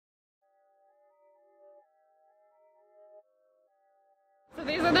So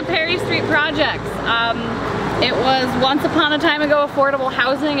these are the Perry Street projects. It was once upon a time ago affordable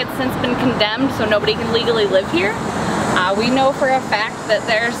housing. It's since been condemned, so nobody can legally live here. We know for a fact that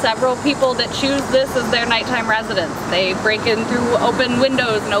there are several people that choose this as their nighttime residence. They break in through open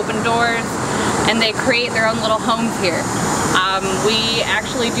windows and open doors, and they create their own little homes here. We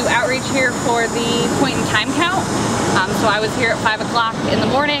actually do outreach here for the point in time count. So I was here at 5 o'clock in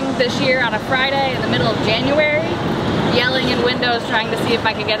the morning this year on a Friday in the middle of January, yelling in windows trying to see if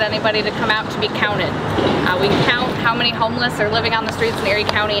I could get anybody to come out to be counted. We count how many homeless are living on the streets in Erie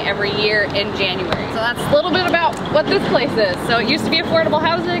County every year in January. So that's a little bit about what this place is. So it used to be affordable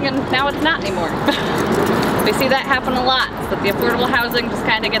housing and now it's not anymore. We see that happen a lot, so that the affordable housing just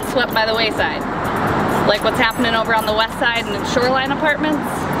kind of gets swept by the wayside. Like what's happening over on the west side in the Shoreline apartments.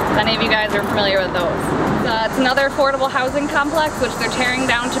 If any of you guys are familiar with those. It's another affordable housing complex which they're tearing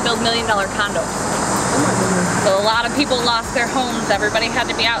down to build million-dollar condos. So a lot of people lost their homes. Everybody had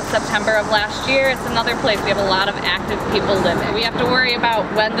to be out September of last year. It's another place we have a lot of active people living. We have to worry about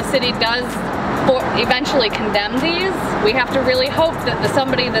when the city does eventually condemn these. We have to really hope that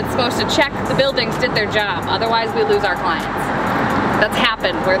somebody that's supposed to check the buildings did their job. Otherwise we lose our clients. That's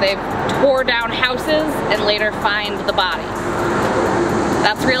happened where they've tore down houses and later find the body.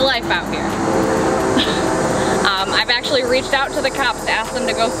 That's real life out here. I've actually reached out to the cops to ask them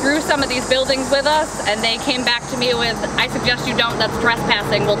to go through some of these buildings with us, and they came back to me with, I suggest you don't, that's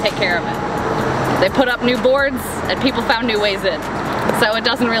trespassing, we'll take care of it. They put up new boards and people found new ways in. So it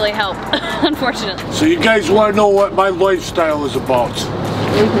doesn't really help, unfortunately. So you guys want to know what my lifestyle is about?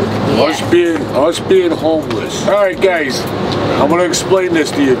 Us being homeless. Alright guys, I'm going to explain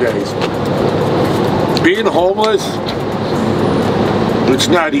this to you guys. Being homeless, it's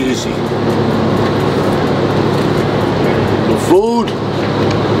not easy. The food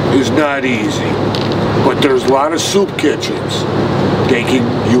is not easy, but there's a lot of soup kitchens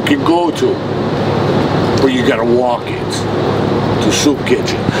you can go to, but you gotta walk it to soup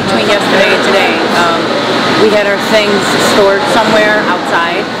kitchen. Between yesterday and today, we had our things stored somewhere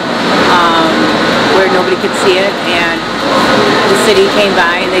outside where nobody could see it, and the city came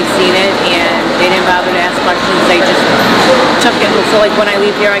by and they seen it and they didn't bother to ask questions. They just took it. So like when I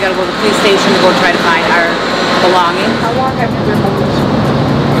leave here, I gotta go to the police station to go try to find our belongings. How long have you been homeless?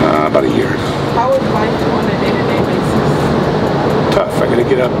 About a year. How is life on a day-to-day basis? Tough. I gotta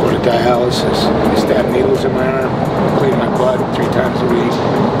get up, go to dialysis. I stab needles in my arm, clean my blood 3 times a week.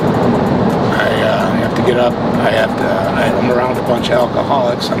 I have to get up. I'm around a bunch of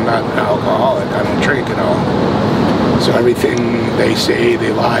alcoholics. I'm not an alcoholic. I don't drink at all. So everything they say,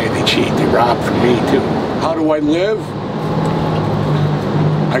 they lie, they cheat, they rob from me too. How do I live?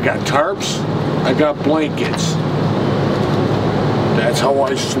 I got tarps, I got blankets. That's how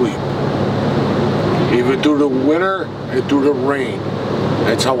I sleep. Even through the winter and through the rain.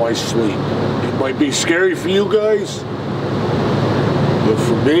 That's how I sleep. It might be scary for you guys, but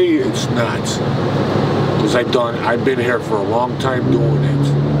for me, it's not. Because I've been here for a long time doing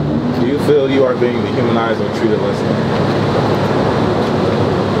it. Do you feel you are being dehumanized or treated less than?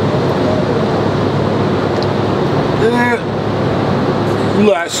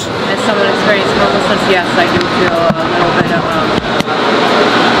 Less. As someone experienced homelessness, yes, I do feel a little bit of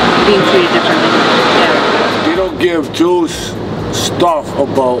being treated differently. Yeah. They don't give too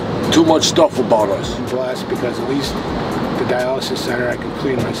much stuff about us. I'm blessed because at least at the dialysis center I can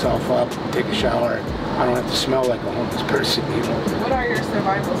clean myself up, take a shower. I don't have to smell like a homeless person, you know. What are your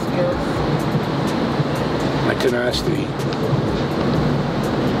survival skills? My tenacity.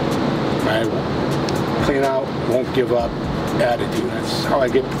 My clean out, won't give up attitude. That's how I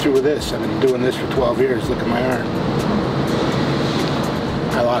get through with this. I've been doing this for 12 years. Look at my arm.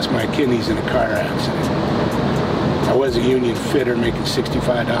 I lost my kidneys in a car accident. I was a union fitter making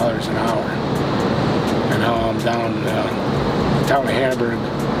 $65 an hour. And now I'm down the town of Hamburg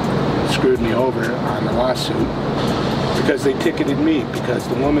screwed me over on the lawsuit because they ticketed me because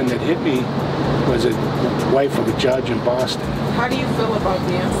the woman that hit me was a wife of a judge in Boston. How do you feel about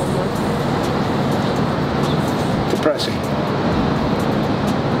being homeless? Depressing.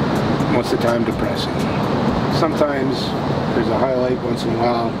 Most of the time depressing. Sometimes there's a highlight once in a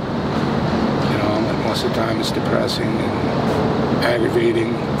while, you know, but most of the time it's depressing and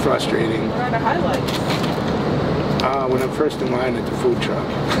aggravating, frustrating. What are the highlights? When I'm first in line at the food truck.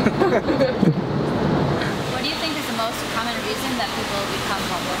 What do you think is the most common reason that people become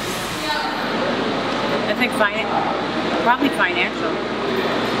homeless? I think probably financial.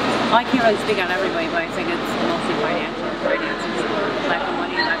 Well, I can't really speak on everybody, but I think it's mostly financial. Finances, lack of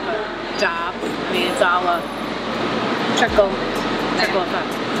money, lack of jobs. I mean, it's all a trickle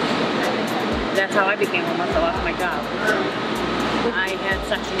effect. That's how I became homeless. I lost my job. I had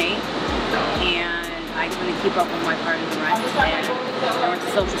Section 8, and I couldn't keep up with my part of the rent, and I went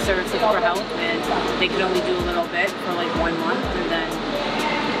to social services for help, and they could only do a little bit for like 1 month, and then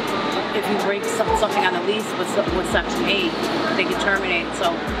if you break something on the lease with Section 8, they could terminate. So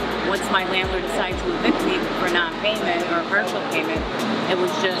once my landlord decided to evict me for non-payment or partial payment, it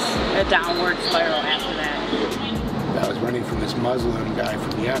was just a downward spiral after that. I was running from this Muslim guy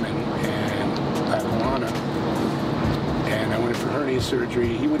from Yemen and W.I.N, and I went in for hernia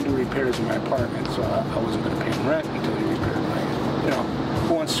surgery. He wouldn't do repairs in my apartment, so I wasn't going to pay him rent until he repaired my,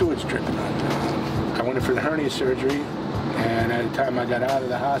 who wants sewage dripping on him? I went in for the hernia surgery, and at the time I got out of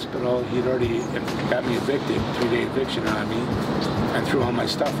the hospital, he'd already got me evicted, 3-day eviction on me, and threw all my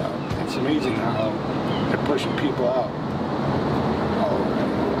stuff out. It's amazing how they're pushing people out.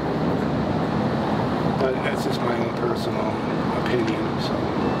 But that's just my own personal opinion, so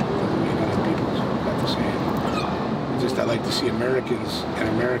it doesn't mean other people got the same. It's just I like to see Americans in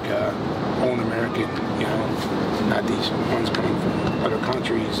America own American, not these ones coming from other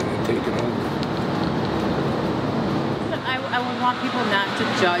countries and then taking over. I would want people not to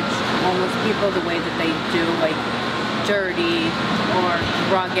judge homeless people the way that they do, like dirty or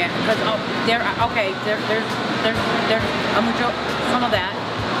drug it, because there's a some of that.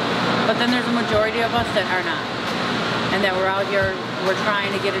 But then there's a majority of us that are not, and that we're out here, we're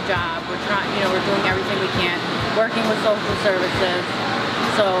trying to get a job, we're doing everything we can, working with social services.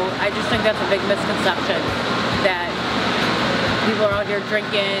 So I just think that's a big misconception, that people are out here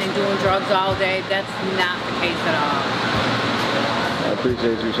drinking and doing drugs all day. That's not the case at all. I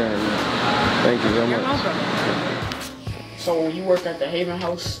appreciate you sharing that. Thank you so much. You're welcome. So you work at the Haven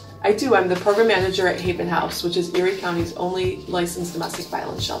House? I do. I'm the program manager at Haven House, which is Erie County's only licensed domestic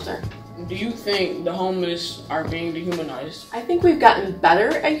violence shelter. Do you think the homeless are being dehumanized? I think we've gotten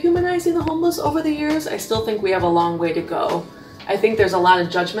better at humanizing the homeless over the years. I still think we have a long way to go. I think there's a lot of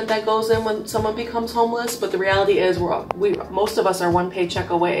judgment that goes in when someone becomes homeless, but the reality is most of us are one paycheck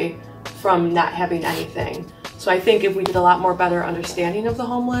away from not having anything. So I think if we did a lot more better understanding of the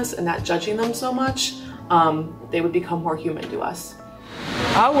homeless and not judging them so much, they would become more human to us.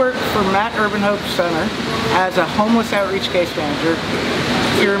 I work for Matt Urban Hope Center as a homeless outreach case manager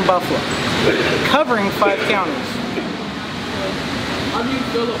here in Buffalo, covering 5 counties. How do you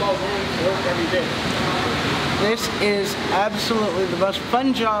feel about going to work every day? This is absolutely the most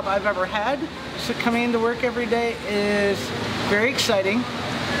fun job I've ever had. So coming into work every day is very exciting,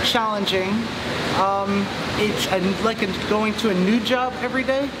 challenging. It's like going to a new job every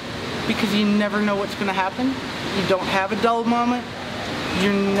day because you never know what's going to happen. You don't have a dull moment.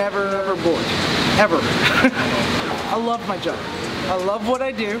 You're never bored, ever. I love my job. I love what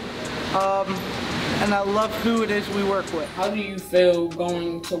I do, and I love who it is we work with. How do you feel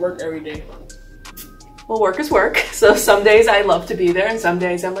going to work every day? Well, work is work, so some days I love to be there, and some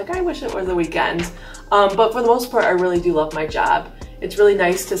days I'm like, I wish it was the weekend. But for the most part, I really do love my job. It's really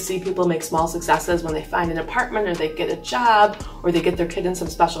nice to see people make small successes when they find an apartment, or they get a job, or they get their kid in some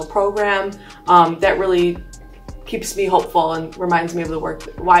special program. That really keeps me hopeful and reminds me of the work,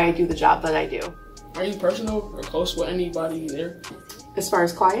 why I do the job that I do. Are you personal or close with anybody there? As far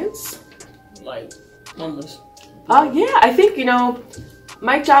as clients? Like homeless? Yeah, I think,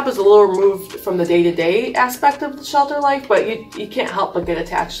 my job is a little removed from the day-to-day aspect of the shelter life, but you can't help but get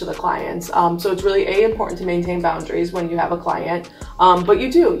attached to the clients. So it's really important to maintain boundaries when you have a client, but you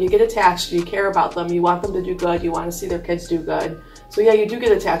get attached, you care about them, you want them to do good, you want to see their kids do good. So yeah, you do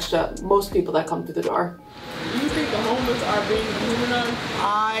get attached to most people that come through the door. Do you think the homeless are being dehumanized?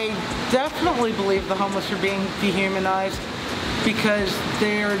 I definitely believe the homeless are being dehumanized because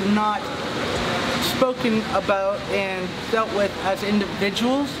they're not spoken about and dealt with as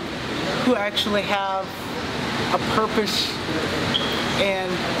individuals who actually have a purpose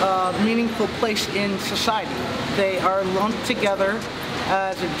and a meaningful place in society. They are lumped together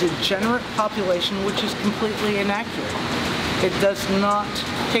as a degenerate population, which is completely inaccurate. It does not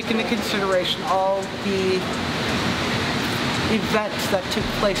take into consideration all the events that took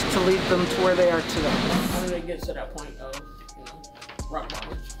place to lead them to where they are today. How do they get to that point of, rock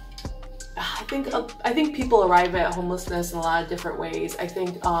bottom? I think people arrive at homelessness in a lot of different ways. I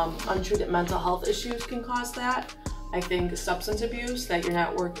think untreated mental health issues can cause that. I think substance abuse that you're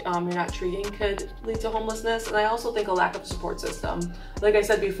not treating could lead to homelessness, and I also think a lack of support system. Like I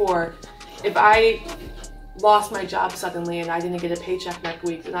said before, if I lost my job suddenly and I didn't get a paycheck next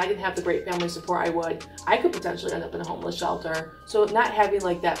week and I didn't have the great family support I could potentially end up in a homeless shelter. So not having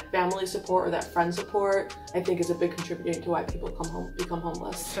like that family support or that friend support, I think is a big contributor to why people become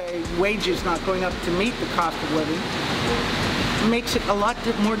homeless. Say wages not going up to meet the cost of living makes it a lot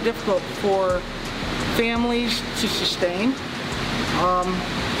more difficult for families to sustain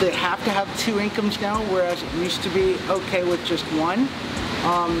They have to have 2 incomes now, whereas it used to be okay with just 1.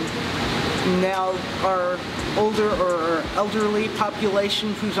 Now our older or elderly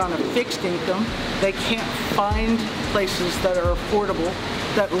population who's on a fixed income, they can't find places that are affordable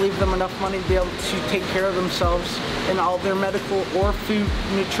that leave them enough money to be able to take care of themselves and all their medical or food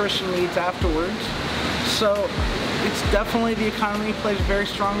nutrition needs afterwards. So it's definitely, the economy plays a very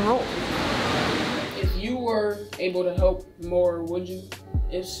strong role. If you were able to help more, would you?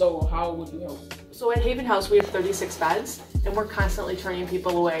 If so, how would you help? So at Haven House, we have 36 beds, and we're constantly turning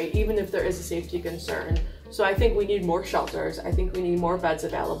people away, even if there is a safety concern. So I think we need more shelters. I think we need more beds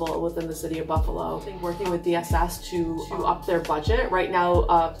available within the city of Buffalo. I think working with DSS to up their budget. Right now,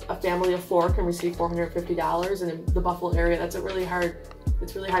 a family of 4 can receive $450, and in the Buffalo area, it's really hard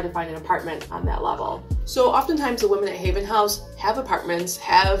to find an apartment on that level. So oftentimes the women at Haven House have apartments,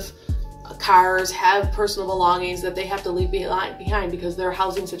 have cars, have personal belongings that they have to leave behind because their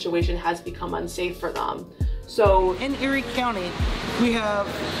housing situation has become unsafe for them. So in Erie County, we have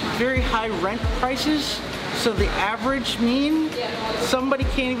very high rent prices. So the average mean, somebody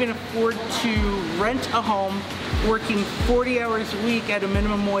can't even afford to rent a home working 40 hours a week at a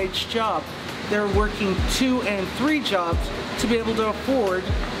minimum wage job. They're working 2 and 3 jobs to be able to afford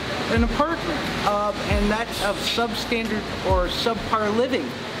an apartment, and that's of substandard or subpar living.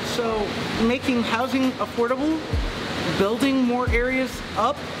 So making housing affordable, building more areas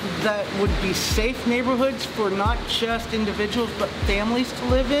up that would be safe neighborhoods for not just individuals but families to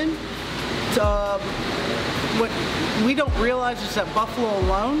live in. What we don't realize is that Buffalo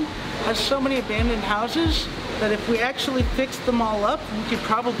alone has so many abandoned houses that if we actually fixed them all up, we could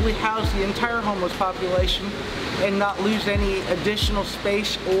probably house the entire homeless population and not lose any additional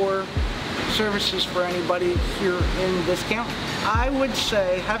space or services for anybody here in this county. I would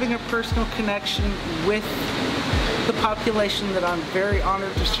say having a personal connection with the population that I'm very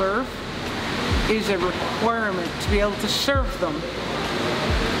honored to serve is a requirement to be able to serve them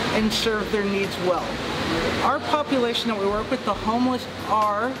and serve their needs well. Our population that we work with, the homeless,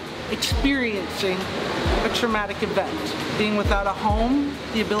 are experiencing a traumatic event. Being without a home,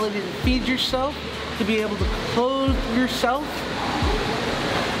 the ability to feed yourself, to be able to clothe yourself,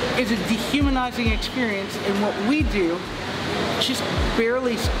 is a dehumanizing experience, and what we do just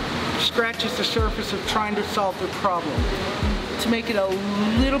barely scratches the surface of trying to solve the problem. To make it a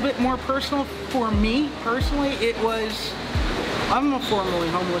little bit more personal, for me personally, I'm a formerly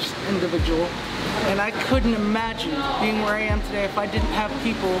homeless individual, and I couldn't imagine being where I am today if I didn't have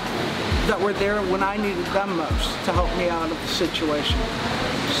people that were there when I needed them most to help me out of the situation.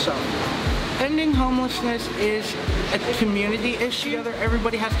 So, ending homelessness is a community issue.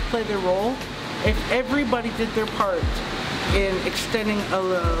 Everybody has to play their role. If everybody did their part in extending a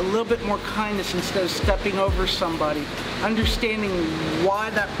little bit more kindness instead of stepping over somebody, understanding why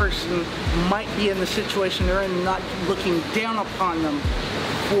that person might be in the situation they're in, not looking down upon them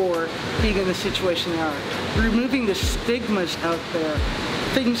for being in the situation they are. Removing the stigmas out there,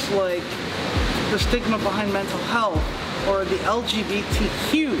 things like the stigma behind mental health or the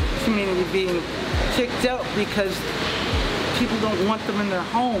LGBTQ community being kicked out because people don't want them in their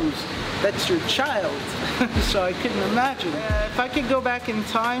homes. That's your child. So I couldn't imagine. If I could go back in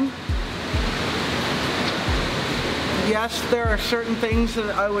time, yes, there are certain things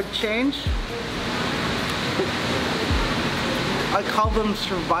that I would change. I call them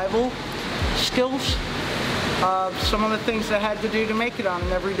survival skills. Some of the things I had to do to make it on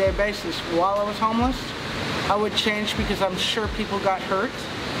an everyday basis while I was homeless, I would change because I'm sure people got hurt.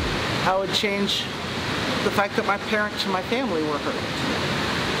 I would change the fact that my parents and my family were hurt.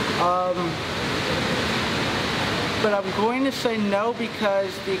 But I'm going to say no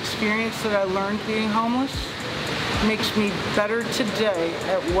because the experience that I learned being homeless makes me better today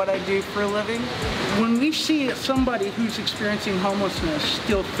at what I do for a living. When we see somebody who's experiencing homelessness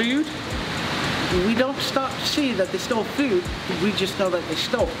steal food, we don't stop to see that they stole food, we just know that they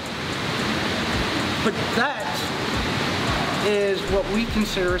stole. But that is what we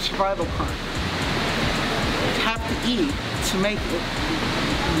consider a survival crime. You have to eat to make it.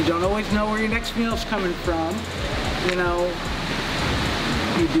 You don't always know where your next meal's coming from. You know,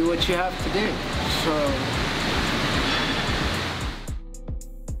 you do what you have to do. So